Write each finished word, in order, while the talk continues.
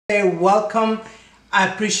Hey, welcome. I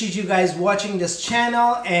appreciate you guys watching this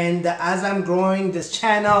channel, and as I'm growing this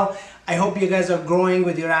channel, I hope you guys are growing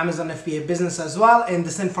with your Amazon FBA business as well, and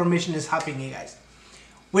this information is helping you guys.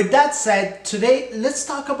 With that said, today let's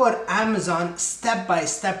talk about Amazon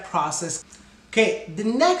step-by-step process. Okay, the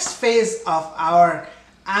next phase of our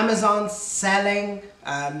Amazon selling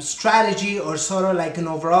strategy, or sort of like an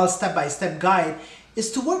overall step-by-step guide, is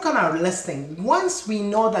to work on our listing. Once we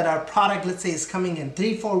know that our product, let's say, is coming in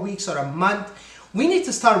 3-4 weeks or a month, we need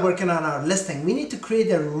to start working on our listing. We need to create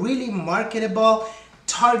a really marketable,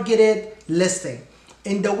 targeted listing.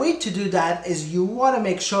 And the way to do that is you want to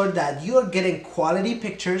make sure that you're getting quality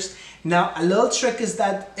pictures. Now, a little trick is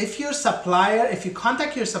that if your supplier, if you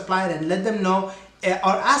contact your supplier and let them know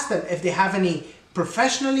or ask them if they have any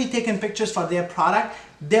professionally taken pictures for their product,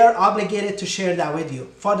 they're obligated to share that with you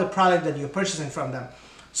for the product that you're purchasing from them.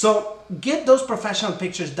 So get those professional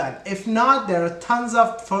pictures done. If not, there are tons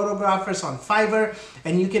of photographers on Fiverr,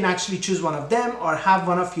 and you can actually choose one of them or have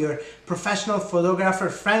one of your professional photographer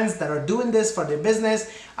friends that are doing this for their business,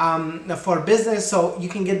 so you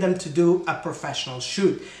can get them to do a professional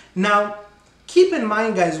shoot. Now, keep in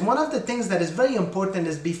mind, guys, one of the things that is very important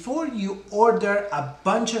is before you order a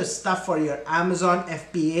bunch of stuff for your Amazon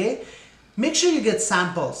FBA, make sure you get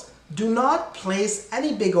samples. Do not place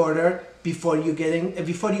any big order before you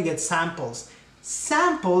get samples.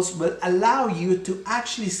 Samples will allow you to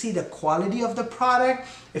actually see the quality of the product,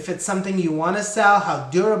 if it's something you want to sell, how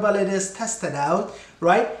durable it is, test it out,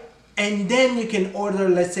 right? And then you can order,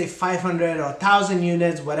 let's say, 500 or 1,000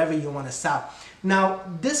 units, whatever you want to sell. Now,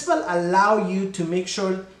 this will allow you to make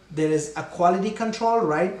sure there is a quality control,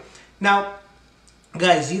 right? Now,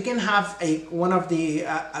 guys, you can have a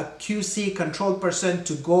QC control person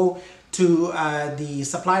to go to the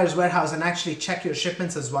supplier's warehouse and actually check your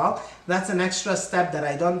shipments as well. That's an extra step that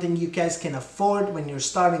I don't think you guys can afford when you're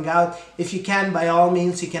starting out. If you can, by all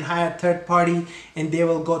means, you can hire a third party and they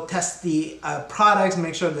will go test the products,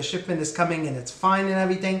 make sure the shipment is coming and it's fine and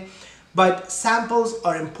everything. But samples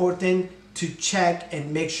are important to check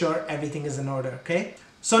and make sure everything is in order, okay?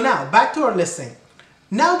 So now, back to our listing.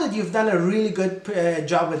 Now that you've done a really good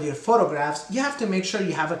job with your photographs, you have to make sure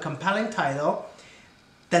you have a compelling title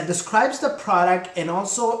that describes the product and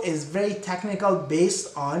also is very technical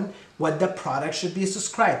based on what the product should be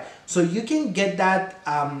described. So you can get that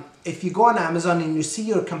if you go on Amazon and you see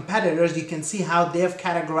your competitors, you can see how they've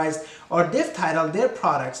categorized or they've titled their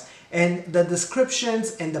products, and the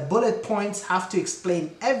descriptions and the bullet points have to explain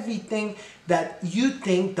everything that you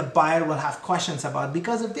think the buyer will have questions about.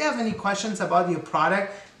 Because if they have any questions about your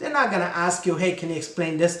product, they're not gonna ask you, hey, can you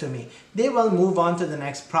explain this to me? They will move on to the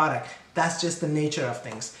next product. That's just the nature of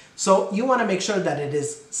things. So you want to make sure that it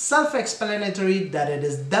is self-explanatory, that it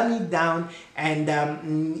is dummied down,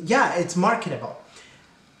 and yeah, it's marketable.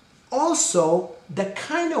 Also, the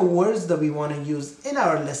kind of words that we want to use in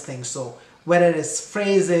our listing, so whether it's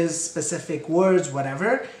phrases, specific words,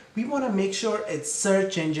 whatever, we want to make sure it's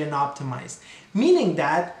search engine optimized, meaning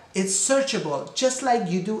that it's searchable, just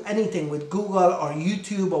like you do anything with Google or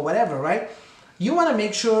YouTube or whatever, right? You want to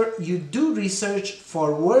make sure you do research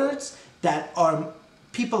for words that are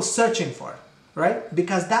people searching for, right?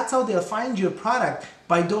 Because that's how they'll find your product,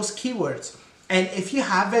 by those keywords. And if you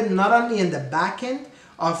have it not only in the back end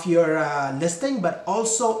of your listing, but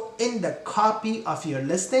also in the copy of your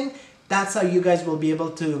listing, that's how you guys will be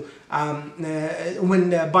able to, when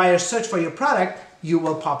the buyers search for your product, you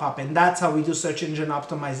will pop up. And that's how we do search engine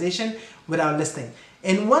optimization with our listing.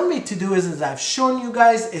 And one way to do is, as I've shown you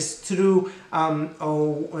guys, is through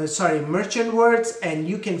merchant words, and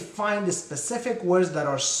you can find the specific words that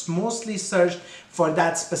are mostly searched for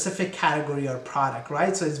that specific category or product,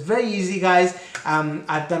 right? So it's very easy, guys.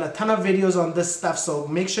 I've done a ton of videos on this stuff, so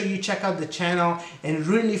make sure you check out the channel and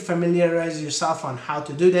really familiarize yourself on how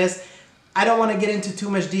to do this. I don't want to get into too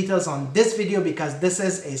much details on this video because this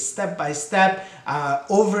is a step-by-step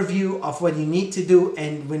overview of what you need to do,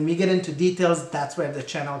 and when we get into details, that's where the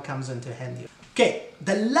channel comes into handy. Okay,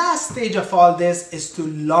 the last stage of all this is to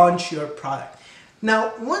launch your product.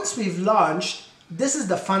 Now, once we've launched, this is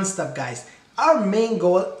the fun stuff, guys. Our main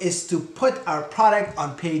goal is to put our product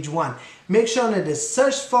on page 1. Make sure that it is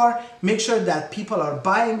searched for, make sure that people are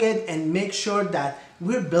buying it, and make sure that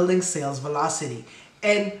we're building sales velocity.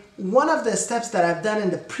 And one of the steps that I've done in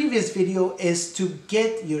the previous video is to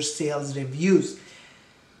get your sales reviews.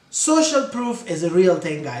 Social proof is a real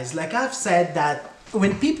thing, guys. Like I've said, that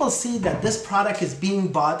when people see that this product is being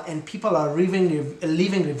bought and people are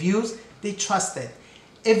leaving reviews, they trust it.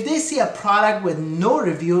 If they see a product with no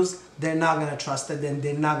reviews, they're not going to trust it, and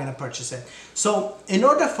they're not going to purchase it. So in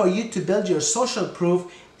order for you to build your social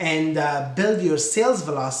proof and build your sales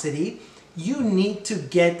velocity, you need to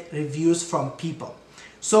get reviews from people.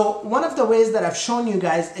 So one of the ways that I've shown you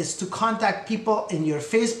guys is to contact people in your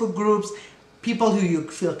Facebook groups, people who you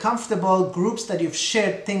feel comfortable, groups that you've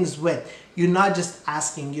shared things with. You're not just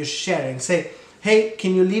asking, you're sharing. Say, hey,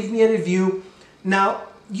 can you leave me a review? Now,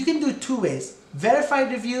 you can do two ways,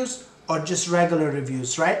 verified reviews or just regular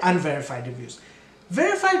reviews, right? Unverified reviews.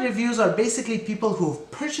 Verified reviews are basically people who've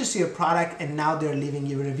purchased your product and now they're leaving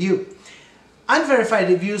you a review. Unverified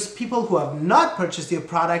reviews, people who have not purchased your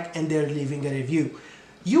product and they're leaving a review.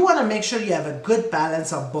 You want to make sure you have a good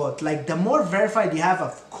balance of both. Like the more verified you have,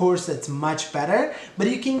 of course, it's much better, but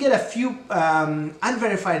you can get a few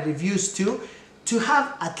unverified reviews too, to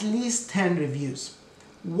have at least 10 reviews.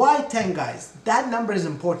 Why 10, guys? That number is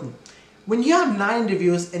important. When you have 9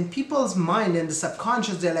 reviews, in people's mind, in the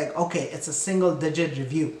subconscious, they're like, okay, it's a single digit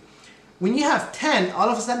review. When you have 10, all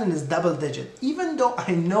of a sudden it's double digit. Even though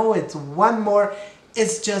I know it's one more,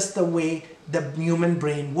 it's just the way the human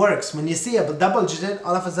brain works. When you see a double digit,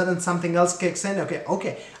 all of a sudden something else kicks in.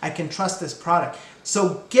 Okay, I can trust this product.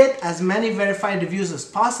 So get as many verified reviews as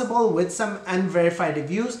possible with some unverified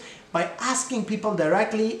reviews by asking people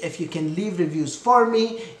directly if you can leave reviews for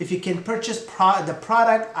me. If you can purchase the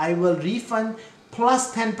product, I will refund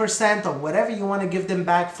plus 10% or whatever you want to give them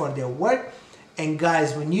back for their work. And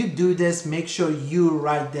guys, when you do this, make sure you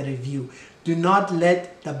write the review. Do not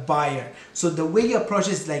let the buyer. So the way you approach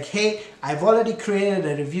it is like, hey, I've already created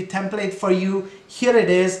a review template for you. Here it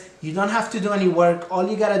is. You don't have to do any work. All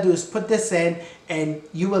you gotta do is put this in and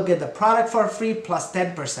you will get the product for free plus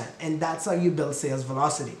 10%. And that's how you build sales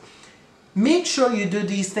velocity. Make sure you do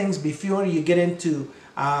these things before you get into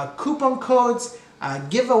coupon codes,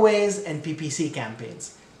 giveaways, and PPC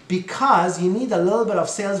campaigns, because you need a little bit of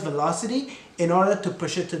sales velocity in order to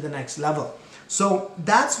push it to the next level. So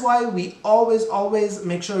that's why we always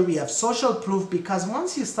make sure we have social proof, because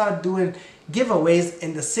once you start doing giveaways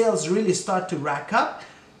and the sales really start to rack up,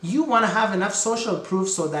 you want to have enough social proof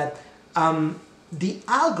so that the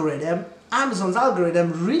algorithm, Amazon's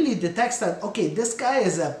algorithm, really detects that, okay, this guy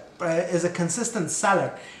is a consistent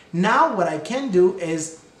seller. Now what I can do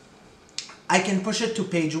is I can push it to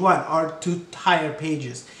page 1 or to higher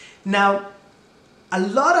pages. Now, a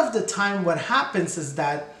lot of the time what happens is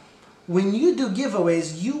that when you do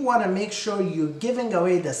giveaways, you want to make sure you're giving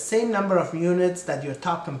away the same number of units that your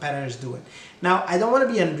top competitor is doing. Now, I don't want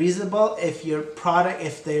to be unreasonable. If your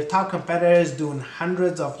top competitor is doing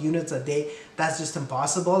hundreds of units a day, that's just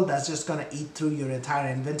impossible. That's just going to eat through your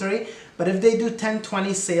entire inventory. But if they do 10,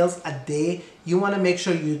 20 sales a day, you want to make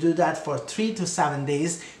sure you do that for 3 to 7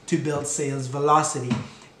 days to build sales velocity.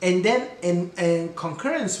 And then in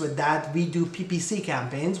concurrence with that, we do PPC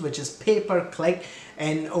campaigns, which is pay per click,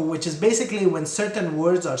 and which is basically when certain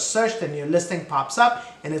words are searched and your listing pops up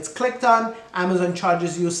and it's clicked on, Amazon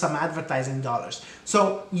charges you some advertising dollars.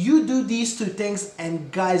 So you do these two things,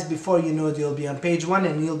 and guys, before you know it, you'll be on page 1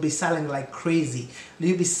 and you'll be selling like crazy.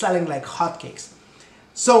 You'll be selling like hotcakes.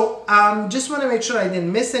 So just want to make sure I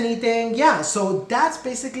didn't miss anything. Yeah, so that's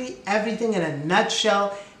basically everything in a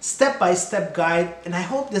nutshell, step-by-step guide, and I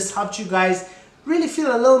hope this helped you guys really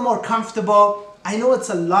feel a little more comfortable. I know it's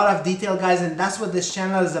a lot of detail, guys, and that's what this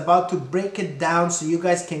channel is about, to break it down so you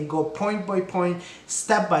guys can go point by point,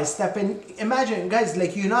 step by step. And imagine, guys,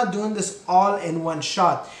 like, you're not doing this all in one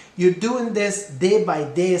shot. You're doing this day by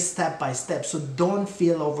day, step by step, so don't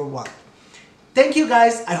feel overwhelmed. Thank you,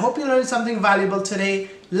 guys. I hope you learned something valuable today.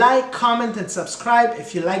 Like, comment, and subscribe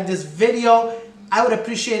if you like this video. I would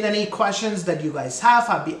appreciate any questions that you guys have.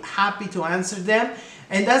 I'll be happy to answer them.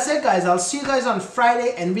 And that's it, guys. I'll see you guys on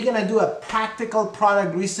Friday, and we're gonna do a practical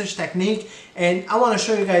product research technique, and I want to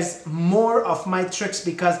show you guys more of my tricks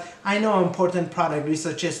because I know how important product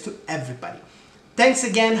research is to everybody. Thanks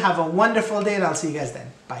again. Have a wonderful day, and I'll see you guys then.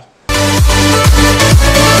 Bye.